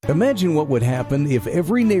Imagine what would happen if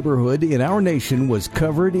every neighborhood in our nation was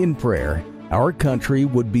covered in prayer. Our country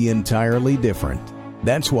would be entirely different.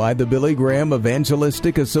 That's why the Billy Graham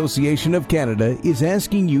Evangelistic Association of Canada is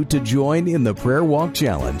asking you to join in the Prayer Walk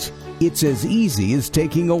Challenge. It's as easy as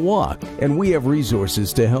taking a walk, and we have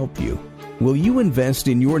resources to help you. Will you invest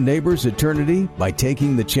in your neighbor's eternity by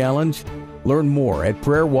taking the challenge? Learn more at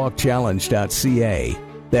prayerwalkchallenge.ca.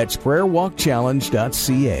 That's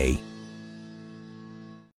prayerwalkchallenge.ca.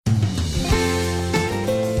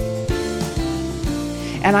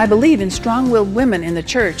 And I believe in strong-willed women in the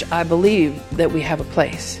church. I believe that we have a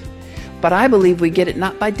place. But I believe we get it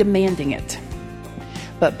not by demanding it,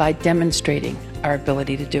 but by demonstrating our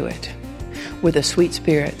ability to do it. With a sweet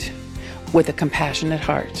spirit, with a compassionate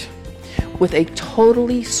heart, with a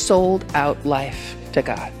totally sold-out life to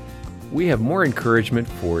God. We have more encouragement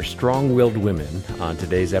for strong-willed women on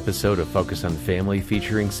today's episode of Focus on the Family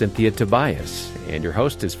featuring Cynthia Tobias. And your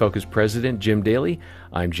host is Focus President Jim Daly.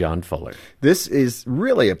 I'm John Fuller. This is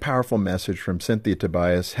really a powerful message from Cynthia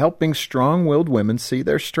Tobias, helping strong-willed women see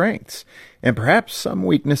their strengths and perhaps some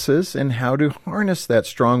weaknesses and how to harness that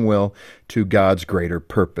strong will to God's greater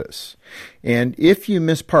purpose. And if you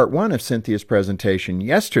missed part one of Cynthia's presentation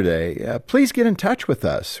yesterday, please get in touch with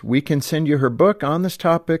us. We can send you her book on this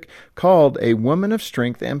topic called A Woman of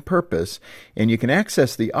Strength and Purpose, and you can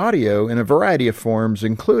access the audio in a variety of forms,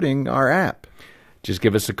 including our app. Just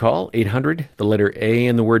give us a call, 800, the letter A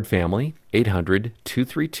in the word family,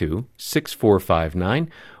 800-232-6459,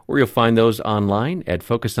 or you'll find those online at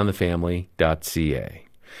focusonthefamily.ca.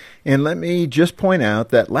 And let me just point out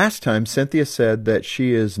that last time Cynthia said that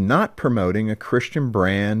she is not promoting a Christian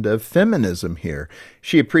brand of feminism here.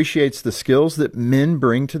 She appreciates the skills that men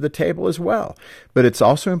bring to the table as well. But it's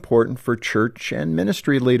also important for church and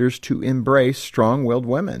ministry leaders to embrace strong-willed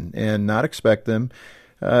women and not expect them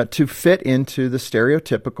to fit into the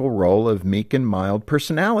stereotypical role of meek and mild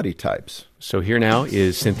personality types. So here now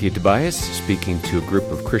is Cynthia Tobias speaking to a group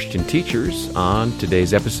of Christian teachers on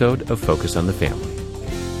today's episode of Focus on the Family.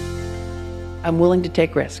 I'm willing to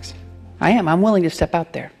take risks. I am. I'm willing to step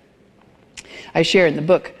out there. I share in the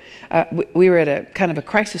book, we were at a kind of a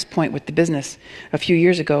crisis point with the business a few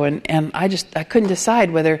years ago, and I couldn't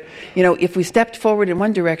decide whether, if we stepped forward in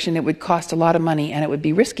one direction, it would cost a lot of money and it would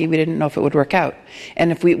be risky. We didn't know if it would work out.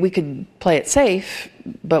 And if we could play it safe,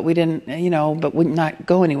 but we didn't, but would not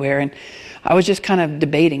go anywhere. And I was just kind of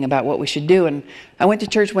debating about what we should do. And I went to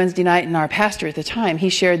church Wednesday night, and our pastor at the time, he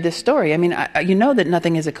shared this story. I mean, you know that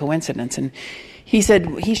nothing is a coincidence. And he said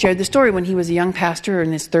he shared the story when he was a young pastor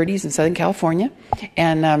in his 30s in Southern California.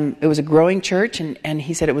 And it was a growing church. And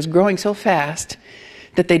he said it was growing so fast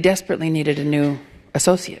that they desperately needed a new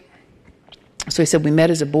associate. So he said we met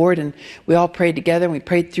as a board, and we all prayed together, and we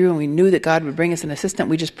prayed through, and we knew that God would bring us an assistant.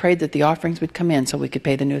 We just prayed that the offerings would come in so we could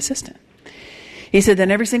pay the new assistant. He said then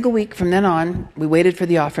every single week from then on, we waited for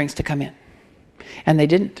the offerings to come in. And they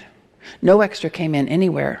didn't. No extra came in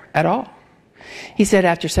anywhere at all. He said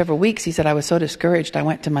after several weeks, he said, I was so discouraged, I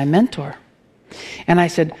went to my mentor. And I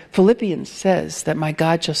said, Philippians says that my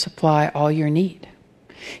God shall supply all your need.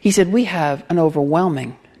 He said, we have an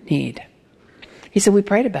overwhelming need. He said, we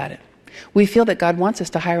prayed about it. We feel that God wants us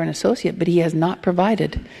to hire an associate, but he has not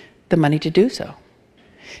provided the money to do so.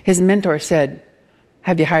 His mentor said,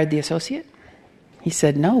 have you hired the associate? He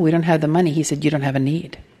said, no, we don't have the money. He said, you don't have a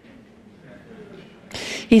need.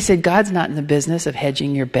 He said, God's not in the business of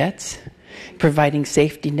hedging your bets, providing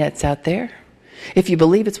safety nets out there. If you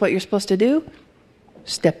believe it's what you're supposed to do,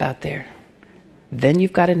 step out there. Then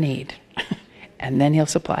you've got a need, and then he'll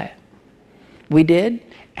supply it. We did,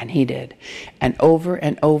 and he did. And over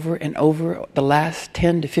and over and over the last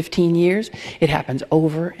 10 to 15 years, it happens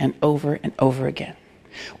over and over and over again.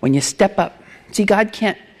 When you step up, see, God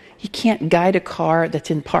can't guide a car that's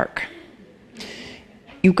in park.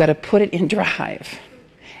 You've got to put it in drive.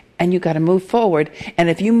 And you've got to move forward. And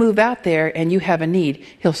if you move out there and you have a need,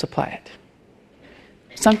 he'll supply it.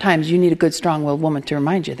 Sometimes you need a good, strong-willed woman to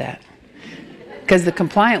remind you that. Because the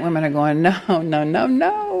compliant women are going, no, no, no,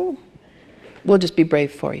 no. We'll just be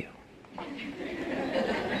brave for you.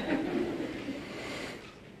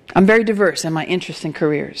 I'm very diverse in my interests and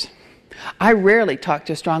careers. I rarely talk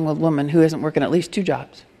to a strong-willed woman who isn't working at least 2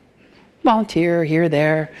 jobs. Volunteer here,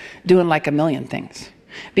 there, doing like a million things.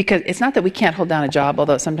 Because it's not that we can't hold down a job,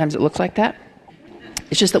 although sometimes it looks like that.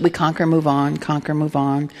 It's just that we conquer, move on.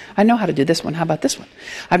 I know how to do this one. How about this one?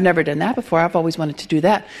 I've never done that before. I've always wanted to do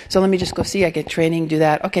that. So let me just go see. I get training, do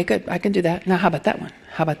that. Okay, good. I can do that. Now how about that one?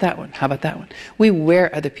 How about that one? How about that one? We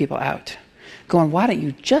wear other people out. Going, why don't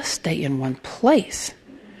you just stay in one place?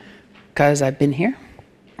 Because I've been here.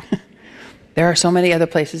 There are so many other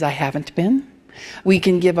places I haven't been. We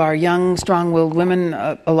can give our young, strong-willed women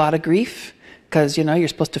a lot of grief because, you're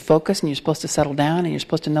supposed to focus and you're supposed to settle down and you're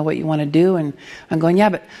supposed to know what you want to do. And I'm going, yeah,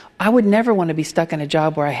 but I would never want to be stuck in a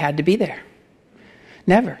job where I had to be there.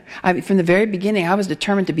 Never. From the very beginning, I was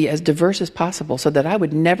determined to be as diverse as possible so that I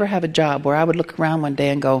would never have a job where I would look around one day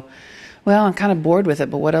and go, well, I'm kind of bored with it,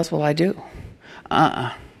 but what else will I do?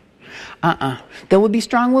 There will be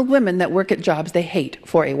strong-willed women that work at jobs they hate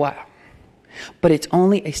for a while. But it's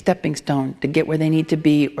only a stepping stone to get where they need to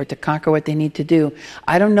be or to conquer what they need to do.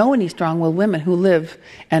 I don't know any strong-willed women who live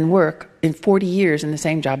and work in 40 years in the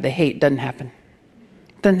same job they hate. Doesn't happen.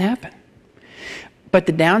 Doesn't happen. But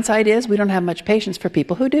the downside is we don't have much patience for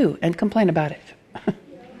people who do and complain about it.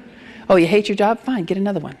 Oh, you hate your job? Fine, get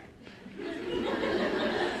another one.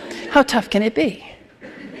 How tough can it be?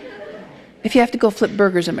 If you have to go flip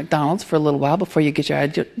burgers at McDonald's for a little while before you get your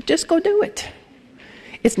idea, just go do it.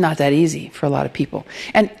 It's not that easy for a lot of people.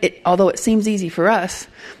 And although it seems easy for us,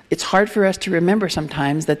 it's hard for us to remember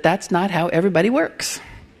sometimes that that's not how everybody works.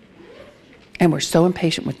 And we're so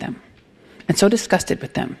impatient with them and so disgusted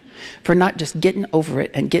with them for not just getting over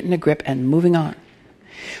it and getting a grip and moving on.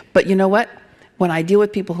 But you know what? When I deal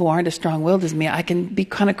with people who aren't as strong-willed as me, I can be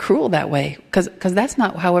kind of cruel that way because that's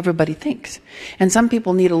not how everybody thinks. And some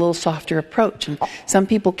people need a little softer approach, and some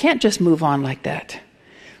people can't just move on like that.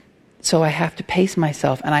 So I have to pace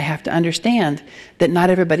myself, and I have to understand that not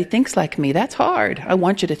everybody thinks like me. That's hard. I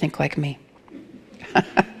want you to think like me.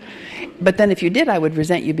 But then if you did, I would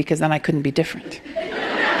resent you because then I couldn't be different.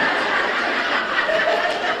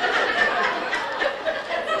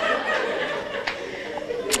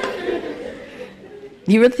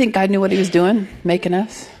 You really think God knew what he was doing, making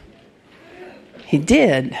us? He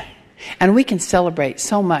did. And we can celebrate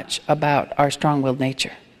so much about our strong-willed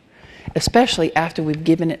nature, especially after we've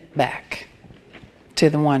given it back to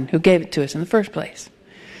the one who gave it to us in the first place.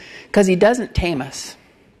 Because he doesn't tame us,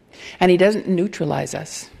 and he doesn't neutralize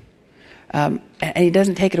us, and he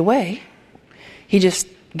doesn't take it away. He just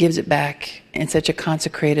gives it back in such a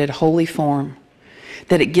consecrated, holy form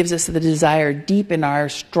that it gives us the desire deep in our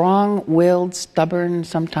strong-willed, stubborn,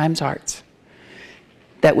 sometimes hearts,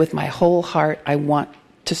 that with my whole heart I want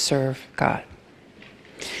to serve God.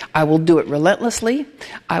 I will do it relentlessly,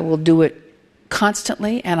 I will do it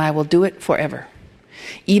constantly, and I will do it forever.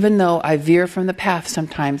 Even though I veer from the path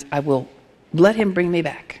sometimes, I will let him bring me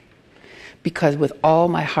back. Because with all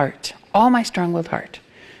my heart, all my strong-willed heart,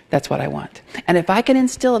 that's what I want. And if I can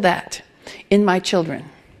instill that in my children,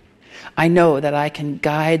 I know that I can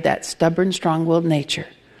guide that stubborn, strong-willed nature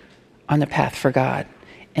on the path for God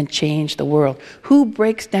and change the world. Who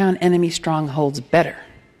breaks down enemy strongholds better?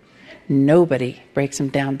 Nobody breaks them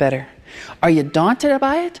down better. Are you daunted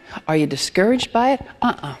by it? Are you discouraged by it?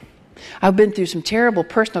 I've been through some terrible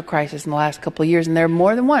personal crises in the last couple of years, and there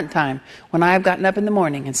more than one time when I have gotten up in the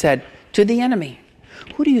morning and said to the enemy,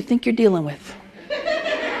 who do you think you're dealing with?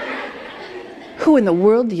 Who in the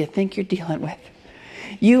world do you think you're dealing with?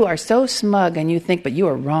 You are so smug and you think, but you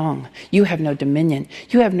are wrong. You have no dominion.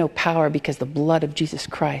 You have no power because the blood of Jesus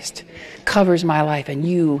Christ covers my life and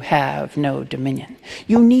you have no dominion.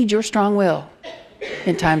 You need your strong will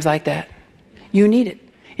in times like that. You need it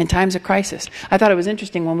in times of crisis. I thought it was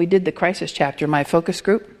interesting when we did the crisis chapter, my focus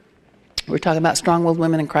group. We were talking about strong-willed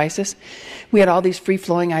women in crisis. We had all these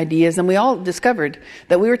free-flowing ideas and we all discovered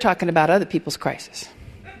that we were talking about other people's crisis.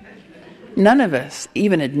 None of us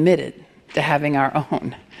even admitted to having our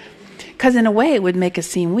own. Because in a way it would make us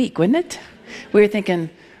seem weak, wouldn't it? We were thinking,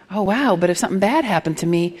 oh wow, but if something bad happened to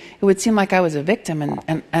me, it would seem like I was a victim.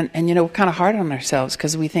 And we're kind of hard on ourselves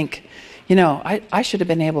because we think, I should have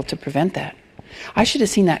been able to prevent that. I should have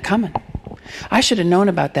seen that coming. I should have known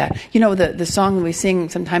about that. The song that we sing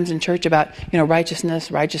sometimes in church about, righteousness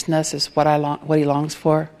is what he longs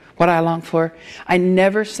for, what I long for. I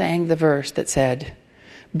never sang the verse that said,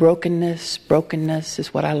 brokenness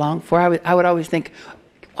is what I long for. I would always think,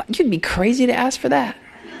 you'd be crazy to ask for that.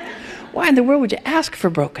 Why in the world would you ask for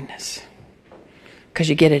brokenness? Because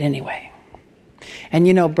you get it anyway.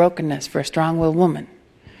 And brokenness for a strong-willed woman,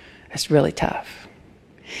 that's really tough.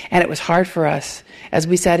 And it was hard for us, as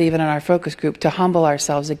we sat even in our focus group, to humble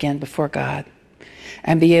ourselves again before God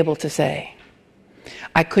and be able to say,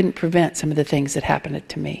 I couldn't prevent some of the things that happened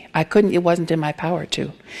to me. It wasn't in my power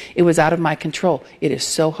to. It was out of my control. It is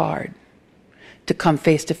so hard to come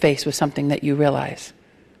face to face with something that you realize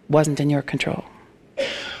wasn't in your control.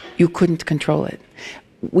 You couldn't control it.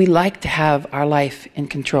 We like to have our life in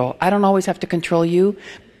control. I don't always have to control you,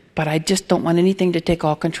 but I just don't want anything to take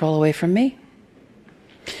all control away from me.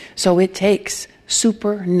 So it takes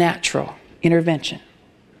supernatural intervention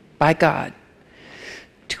by God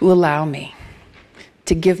to allow me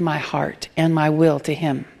to give my heart and my will to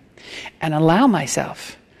Him and allow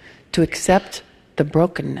myself to accept the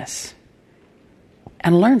brokenness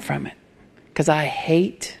and learn from it. Because I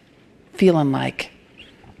hate feeling like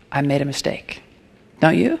I made a mistake.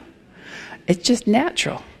 Don't you? It's just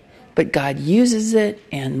natural. But God uses it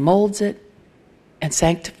and molds it and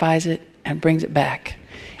sanctifies it and brings it back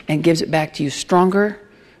and gives it back to you stronger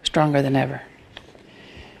than ever.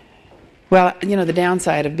 Well, the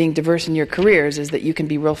downside of being diverse in your careers is that you can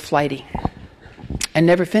be real flighty and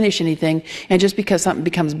never finish anything, and just because something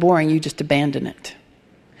becomes boring, you just abandon it.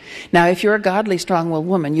 Now, if you're a godly, strong-willed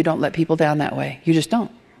woman, you don't let people down that way. You just don't.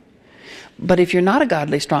 But if you're not a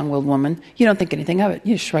godly, strong-willed woman, you don't think anything of it.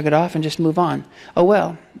 You just shrug it off and just move on. Oh,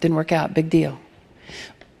 well, didn't work out. Big deal.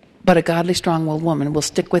 But a godly, strong-willed woman will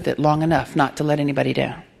stick with it long enough not to let anybody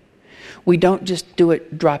down. We don't just do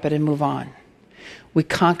it, drop it, and move on. We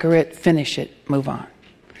conquer it, finish it, move on.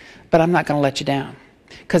 But I'm not going to let you down,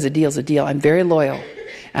 because a deal's a deal. I'm very loyal,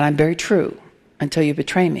 and I'm very true until you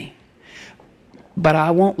betray me. But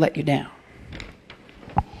I won't let you down.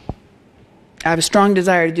 I have a strong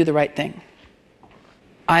desire to do the right thing.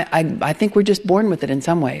 I think we're just born with it in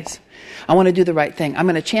some ways. I want to do the right thing. I'm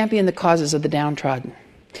going to champion the causes of the downtrodden.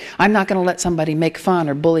 I'm not going to let somebody make fun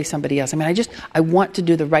or bully somebody else. I want to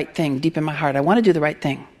do the right thing deep in my heart. I want to do the right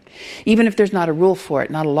thing. Even if there's not a rule for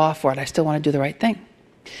it, not a law for it, I still want to do the right thing.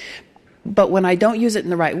 But when I don't use it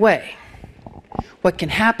in the right way, what can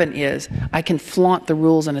happen is I can flaunt the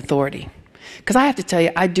rules and authority. Because I have to tell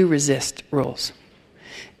you, I do resist rules.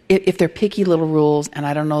 If they're picky little rules and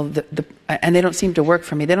I don't know, and they don't seem to work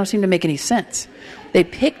for me, they don't seem to make any sense. They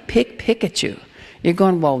pick at you. You're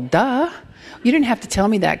going, well, duh. You didn't have to tell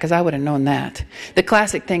me that, because I would have known that. The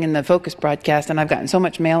classic thing in the Focus broadcast, and I've gotten so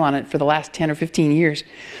much mail on it for the last 10 or 15 years.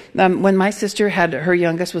 When my sister had her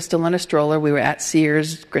youngest was still in a stroller, we were at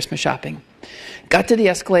Sears Christmas shopping. Got to the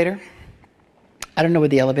escalator. I don't know where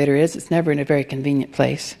the elevator is. It's never in a very convenient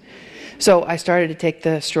place. So I started to take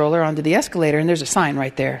the stroller onto the escalator, and there's a sign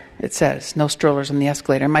right there. It says, no strollers on the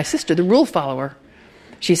escalator. And my sister, the rule follower,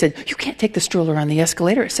 she said, you can't take the stroller on the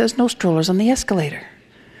escalator. It says no strollers on the escalator.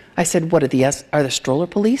 I said, what are the stroller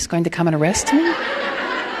police going to come and arrest me?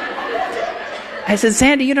 I said,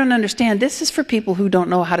 Sandy, you don't understand. This is for people who don't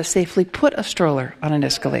know how to safely put a stroller on an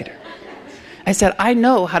escalator. I said, I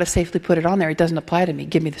know how to safely put it on there. It doesn't apply to me.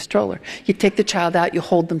 Give me the stroller. You take the child out, you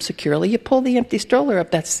hold them securely, you pull the empty stroller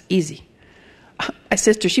up. That's easy. My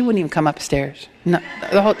sister, she wouldn't even come upstairs. No,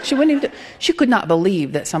 she could not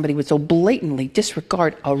believe that somebody would so blatantly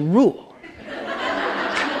disregard a rule.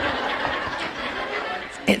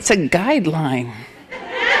 It's a guideline.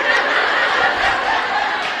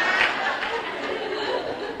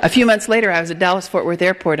 A few months later, I was at Dallas-Fort Worth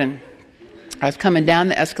Airport, and I was coming down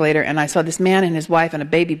the escalator, and I saw this man and his wife in a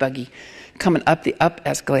baby buggy coming up the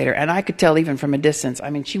escalator, and I could tell even from a distance.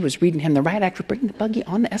 She was reading him the right act for bringing the buggy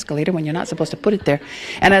on the escalator when you're not supposed to put it there.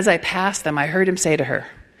 And as I passed them, I heard him say to her,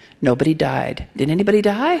 nobody died. Did anybody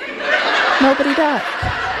die? Nobody died.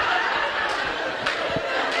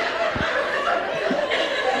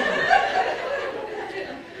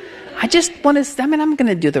 I just want to, I'm going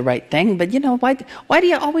to do the right thing, but why do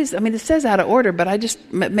you always, it says out of order, but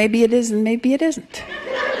maybe it is and maybe it isn't.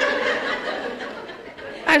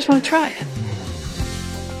 I just want to try it.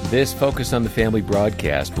 This Focus on the Family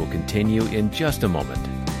broadcast will continue in just a moment.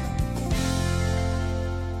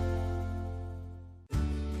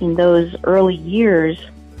 In those early years,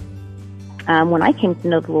 when I came to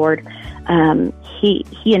know the Lord, he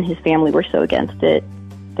and his family were so against it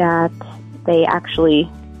that they actually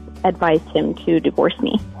advised him to divorce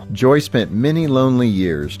me. Joy spent many lonely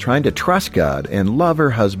years trying to trust God and love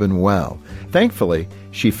her husband well. Thankfully,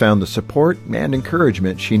 she found the support and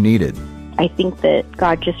encouragement she needed. I think that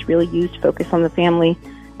God just really used Focus on the Family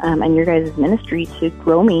and your guys' ministry to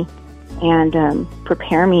grow me and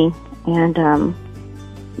prepare me and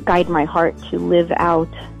guide my heart to live out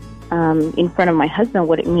in front of my husband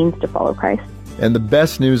what it means to follow Christ. And the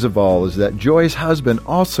best news of all is that Joy's husband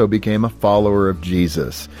also became a follower of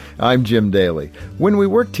Jesus. I'm Jim Daly. When we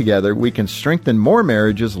work together, we can strengthen more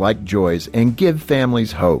marriages like Joy's and give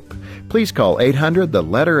families hope. Please call 800, the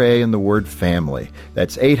letter A in the word family.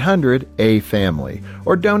 That's 800-A-FAMILY.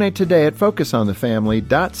 Or donate today at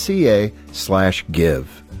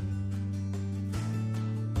focusonthefamily.ca/give.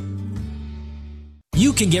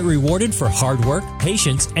 You can get rewarded for hard work,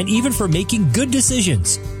 patience, and even for making good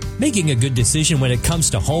decisions. Making a good decision when it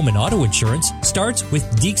comes to home and auto insurance starts with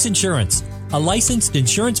Deeks Insurance, a licensed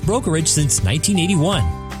insurance brokerage since 1981.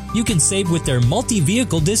 You can save with their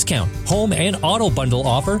multi-vehicle discount, home and auto bundle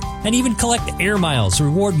offer, and even collect air miles,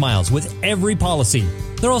 reward miles with every policy.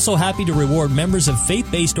 They're also happy to reward members of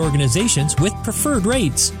faith-based organizations with preferred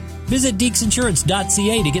rates. Visit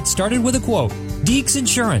deeksinsurance.ca to get started with a quote. Deeks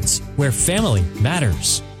Insurance, where family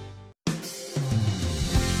matters.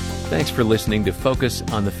 Thanks for listening to Focus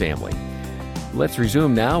on the Family. Let's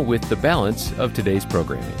resume now with the balance of today's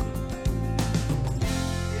programming.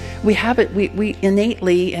 We have it. We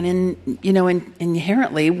innately and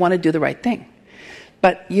inherently want to do the right thing.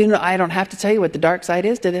 But I don't have to tell you what the dark side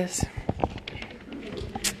is to this.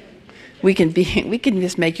 We can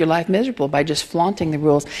just make your life miserable by just flaunting the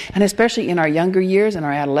rules, and especially in our younger years, in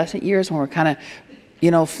our adolescent years, when we're kind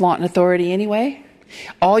of, flaunting authority anyway.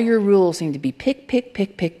 All your rules seem to be pick, pick,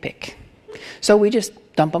 pick, pick, pick. So we just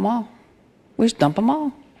dump them all. We just dump them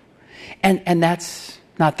all, and that's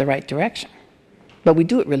not the right direction. But we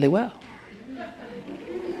do it really well.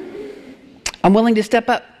 I'm willing to step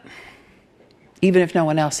up, even if no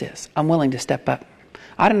one else is. I'm willing to step up.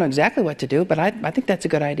 I don't know exactly what to do, but I think that's a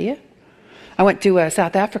good idea. I went to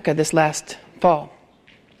South Africa this last fall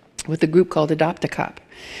with a group called Adopt a Cop.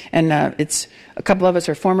 And it's a couple of us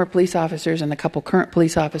are former police officers and a couple current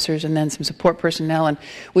police officers and then some support personnel. And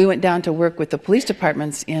we went down to work with the police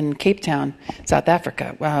departments in Cape Town, South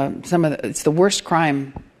Africa. It's the worst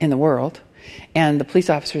crime in the world. And the police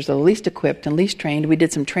officers are the least equipped and least trained. We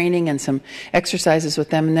did some training and some exercises with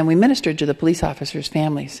them, and then we ministered to the police officers'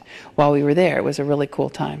 families while we were there. It was a really cool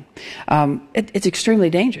time. It's extremely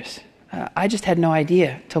dangerous. I just had no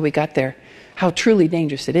idea till we got there how truly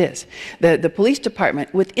dangerous it is. The police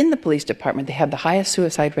department, within the police department, they have the highest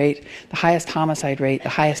suicide rate, the highest homicide rate, the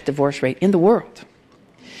highest divorce rate in the world.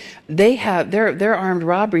 They have their armed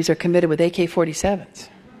robberies are committed with AK-47s.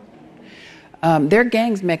 Their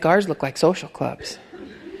gangs make ours look like social clubs.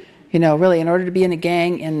 Really, in order to be in a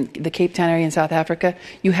gang in the Cape Town area in South Africa,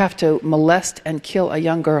 you have to molest and kill a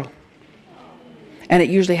young girl. And it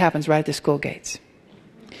usually happens right at the school gates.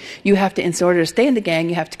 In order to stay in the gang,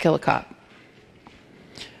 you have to kill a cop.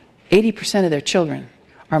 80% of their children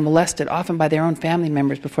are molested, often by their own family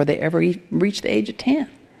members, before they ever reach the age of 10.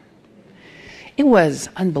 It was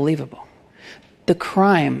unbelievable. The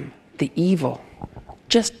crime, the evil,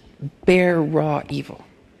 just bare, raw evil.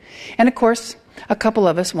 And of course, a couple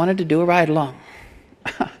of us wanted to do a ride along.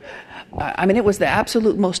 It was the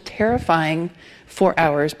absolute most terrifying 4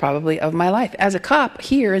 hours probably of my life. As a cop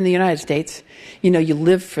here in the United States, you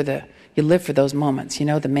live for those moments.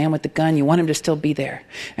 The man with the gun, you want him to still be there.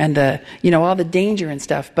 And all the danger and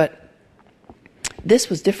stuff. But this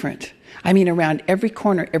was different. Around every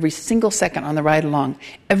corner, every single second on the ride along,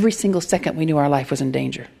 every single second we knew our life was in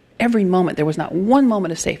danger. Every moment, there was not one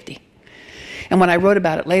moment of safety. And when I wrote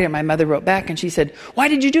about it later, my mother wrote back and she said, "Why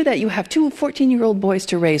did you do that? You have 2 14-year-old boys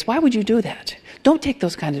to raise. Why would you do that? Don't take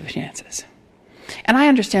those kinds of chances." And I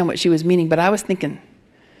understand what she was meaning, but I was thinking,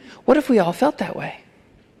 what if we all felt that way?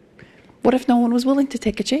 What if no one was willing to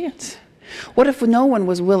take a chance? What if no one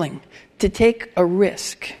was willing to take a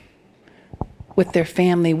risk with their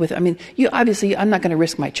family? Obviously, I'm not going to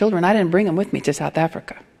risk my children. I didn't bring them with me to South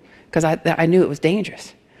Africa because I knew it was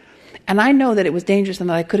dangerous. And I know that it was dangerous and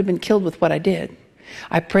that I could have been killed with what I did.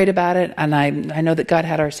 I prayed about it, and I know that God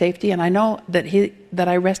had our safety, and I know that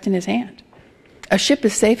I rest in His hand. A ship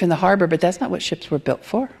is safe in the harbor, but that's not what ships were built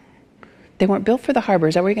for. They weren't built for the harbor.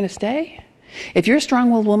 Is that where you're going to stay? If you're a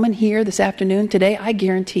strong-willed woman here this afternoon, today, I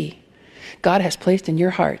guarantee God has placed in your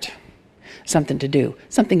heart something to do,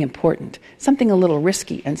 something important, something a little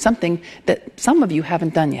risky, and something that some of you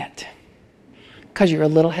haven't done yet because you're a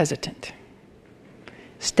little hesitant.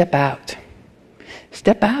 Step out.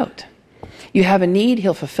 Step out. You have a need,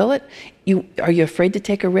 He'll fulfill it. Are you afraid to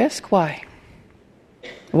take a risk? Why?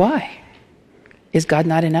 Why? Is God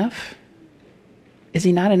not enough? Is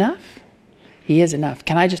He not enough? He is enough.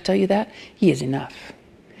 Can I just tell you that? He is enough.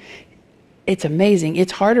 It's amazing.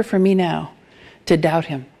 It's harder for me now to doubt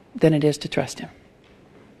Him than it is to trust Him.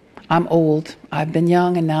 I'm old. I've been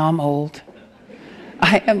young and now I'm old.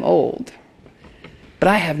 I am old. But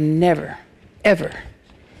I have never, ever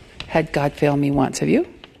had God fail me once. Have you?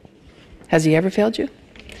 Has He ever failed you?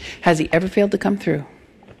 Has He ever failed to come through?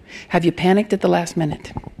 Have you panicked at the last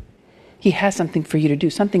minute? He has something for you to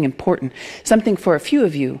do, something important, something for a few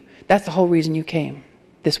of you. That's the whole reason you came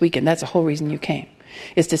this weekend. That's the whole reason you came,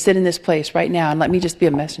 is to sit in this place right now and let me just be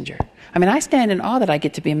a messenger. I stand in awe that I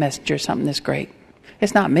get to be a messenger of something this great.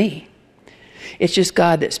 It's not me. It's just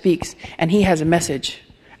God that speaks, and He has a message,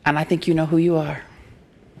 and I think you know who you are.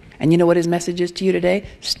 And you know what His message is to you today?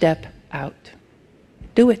 Step out.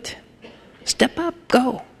 Do it. Step up.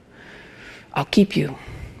 Go. I'll keep you.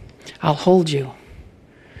 I'll hold you.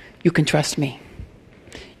 You can trust me.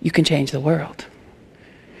 You can change the world.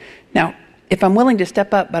 Now, if I'm willing to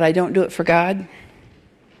step up, but I don't do it for God,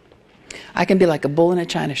 I can be like a bull in a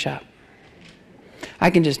china shop. I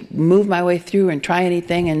can just move my way through and try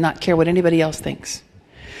anything and not care what anybody else thinks.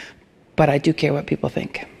 But I do care what people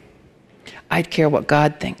think. I care what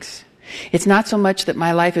God thinks. It's not so much that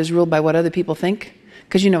my life is ruled by what other people think.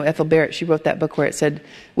 Because Ethel Barrett, she wrote that book where it said,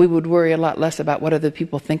 we would worry a lot less about what other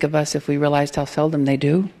people think of us if we realized how seldom they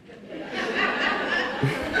do.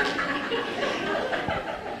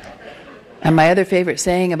 And my other favorite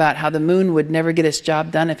saying about how the moon would never get its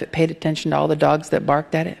job done if it paid attention to all the dogs that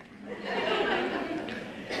barked at it.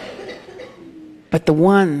 But the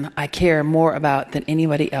one I care more about than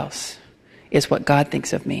anybody else is what God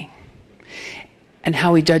thinks of me and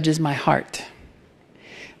how He judges my heart.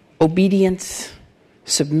 Obedience,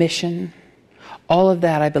 submission, all of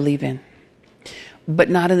that I believe in, but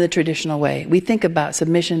not in the traditional way. We think about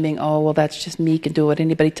submission being, oh, well, that's just me, can do what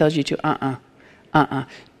anybody tells you to.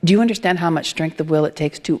 Do you understand how much strength of will it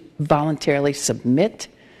takes to voluntarily submit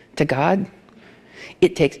to God?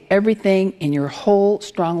 It takes everything in your whole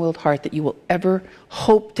strong-willed heart that you will ever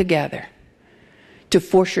hope to gather to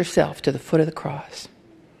force yourself to the foot of the cross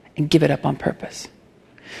and give it up on purpose.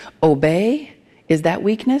 Obey, is that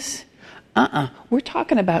weakness? We're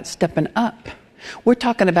talking about stepping up. We're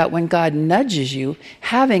talking about when God nudges you,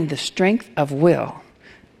 having the strength of will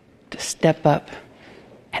to step up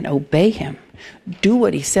and obey Him. Do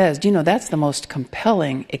what He says. Do you know that's the most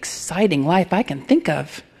compelling, exciting life I can think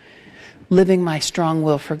of? Living my strong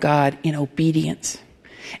will for God in obedience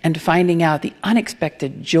and finding out the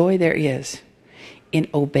unexpected joy there is in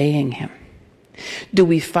obeying Him. Do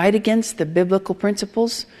we fight against the biblical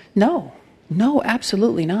principles? No,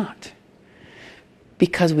 absolutely not.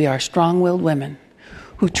 Because we are strong-willed women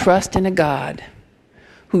who trust in a God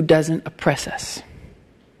who doesn't oppress us.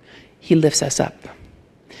 He lifts us up.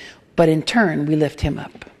 But in turn, we lift Him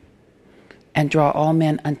up and draw all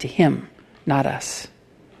men unto Him, not us.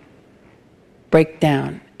 Break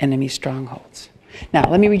down enemy strongholds. Now,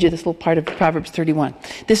 let me read you this little part of Proverbs 31.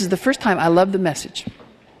 This is the first time I love the message.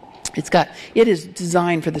 It is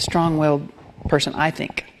designed for the strong-willed person, I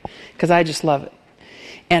think, because I just love it.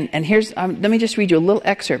 And here's, let me just read you a little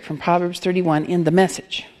excerpt from Proverbs 31 in the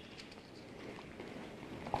message.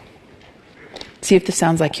 See if this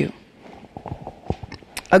sounds like you.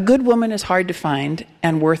 A good woman is hard to find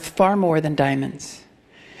and worth far more than diamonds.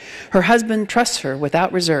 Her husband trusts her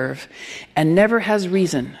without reserve and never has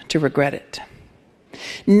reason to regret it.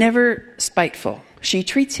 Never spiteful, she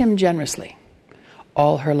treats him generously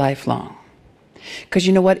all her life long. Because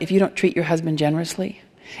you know what? If you don't treat your husband generously,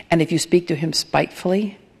 and if you speak to him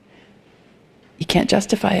spitefully, you can't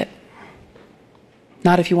justify it.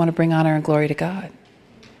 Not if you want to bring honor and glory to God.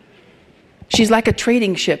 She's like a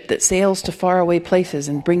trading ship that sails to faraway places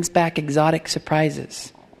and brings back exotic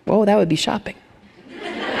surprises. Whoa, that would be shopping.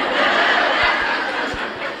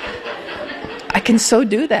 I can so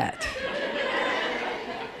do that.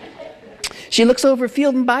 She looks over a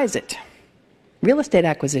field and buys it. Real estate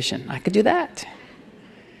acquisition, I could do that.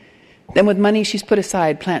 Then with money she's put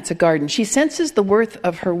aside, plants a garden. She senses the worth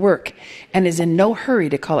of her work and is in no hurry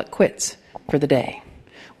to call it quits for the day.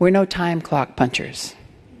 We're no time clock punchers.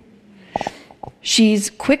 She's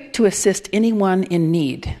quick to assist anyone in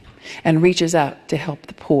need and reaches out to help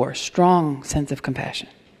the poor. Strong sense of compassion.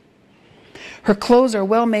 Her clothes are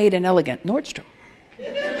well made and elegant. Nordstrom.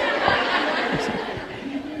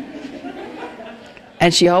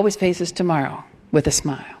 And she always faces tomorrow with a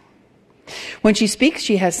smile. When she speaks,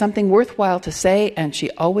 she has something worthwhile to say, and she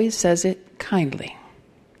always says it kindly.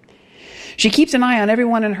 She keeps an eye on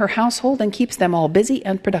everyone in her household and keeps them all busy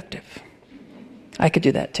and productive. I could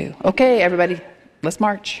do that too. Okay, everybody, let's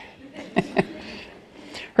march.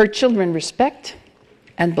 Her children respect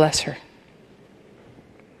and bless her.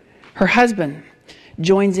 Her husband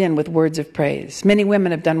joins in with words of praise. Many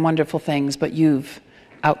women have done wonderful things, but you've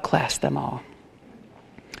outclassed them all.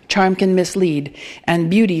 Charm can mislead, and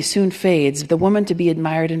beauty soon fades. The woman to be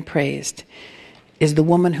admired and praised is the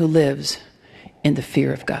woman who lives in the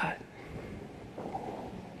fear of God.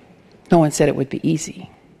 No one said it would be easy.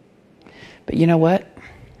 But you know what?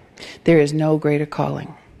 There is no greater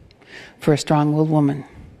calling for a strong-willed woman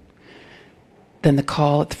than the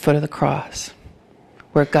call at the foot of the cross,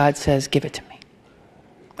 where God says, give it to me.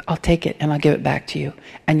 I'll take it and I'll give it back to you,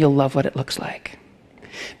 and you'll love what it looks like.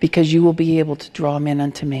 Because you will be able to draw men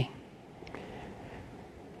unto me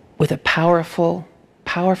with a powerful,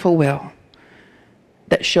 powerful will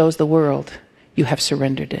that shows the world you have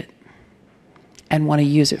surrendered it and want to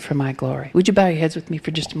use it for my glory. Would you bow your heads with me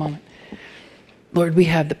for just a moment? Lord, we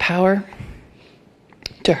have the power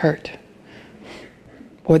to hurt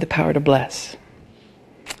or the power to bless.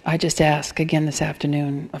 I just ask again this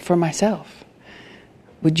afternoon for myself.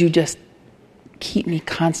 Would you just keep me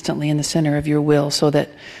constantly in the center of your will so that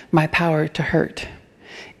my power to hurt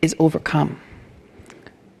is overcome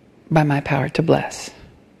by my power to bless,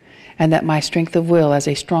 and that my strength of will as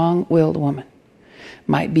a strong-willed woman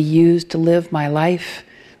might be used to live my life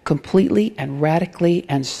completely and radically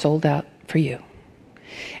and sold out for you.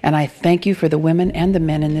 And I thank you for the women and the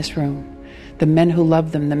men in this room, the men who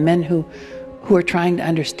love them, the men who are trying to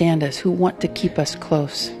understand us, who want to keep us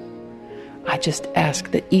close. I just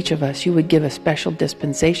ask that each of us, you would give a special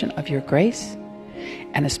dispensation of your grace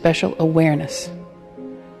and a special awareness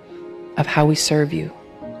of how we serve you.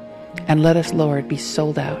 And let us, Lord, be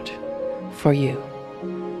sold out for you.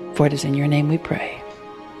 For it is in your name we pray.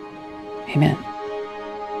 Amen.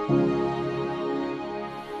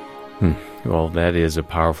 Well, that is a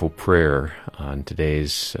powerful prayer on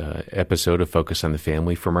today's episode of Focus on the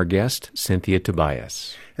Family from our guest, Cynthia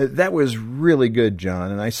Tobias. That was really good, John,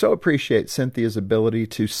 and I so appreciate Cynthia's ability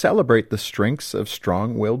to celebrate the strengths of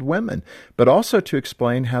strong-willed women, but also to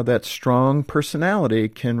explain how that strong personality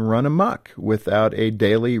can run amok without a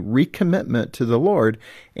daily recommitment to the Lord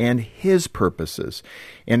and His purposes.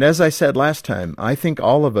 And as I said last time, I think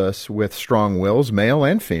all of us with strong wills, male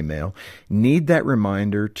and female, need that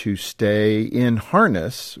reminder to stay in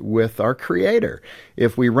harness with our Creator.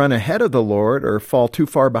 If we run ahead of the Lord or fall too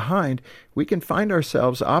far behind, we can find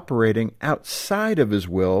ourselves operating outside of His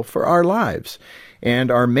will for our lives. And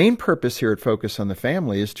our main purpose here at Focus on the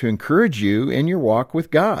Family is to encourage you in your walk with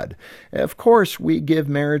God. Of course, we give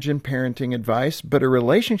marriage and parenting advice, but a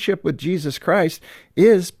relationship with Jesus Christ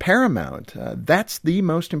is paramount. That's the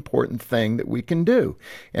most important thing that we can do.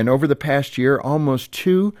 And over the past year, almost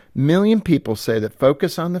 2 million people say that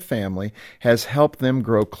Focus on the Family has helped them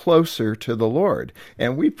grow closer to the Lord.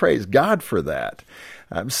 And we praise God for that.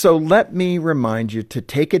 So let me remind you to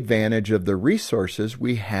take advantage of the resources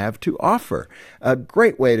we have to offer. A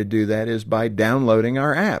great way to do that is by downloading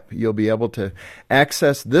our app. You'll be able to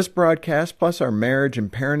access this broadcast plus our marriage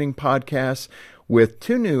and parenting podcasts with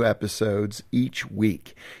 2 new episodes each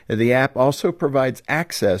week. The app also provides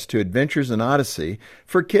access to Adventures in Odyssey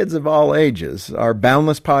for kids of all ages, our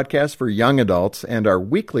Boundless podcast for young adults, and our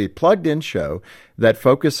weekly plugged-in show that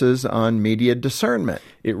focuses on media discernment.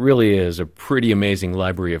 It really is a pretty amazing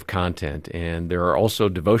library of content, and there are also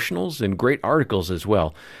devotionals and great articles as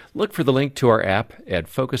well. Look for the link to our app at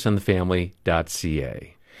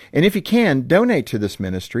focusonthefamily.ca. And if you can, donate to this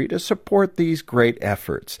ministry to support these great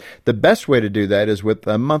efforts. The best way to do that is with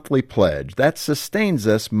a monthly pledge. That sustains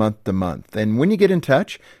us month to month. And when you get in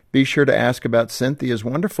touch, be sure to ask about Cynthia's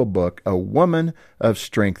wonderful book, A Woman of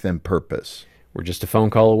Strength and Purpose. We're just a phone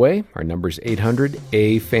call away. Our number is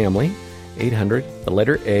 800-A-FAMILY, 800, the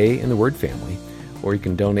letter A and the word family. Or you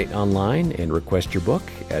can donate online and request your book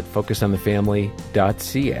at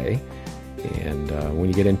focusonthefamily.ca. And when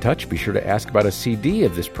you get in touch, be sure to ask about a CD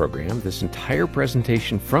of this program, this entire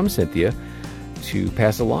presentation from Cynthia, to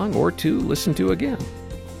pass along or to listen to again.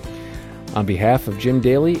 On behalf of Jim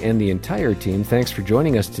Daly and the entire team, thanks for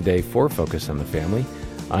joining us today for Focus on the Family.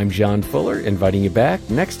 I'm John Fuller, inviting you back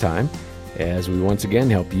next time as we once again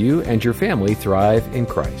help you and your family thrive in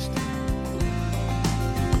Christ.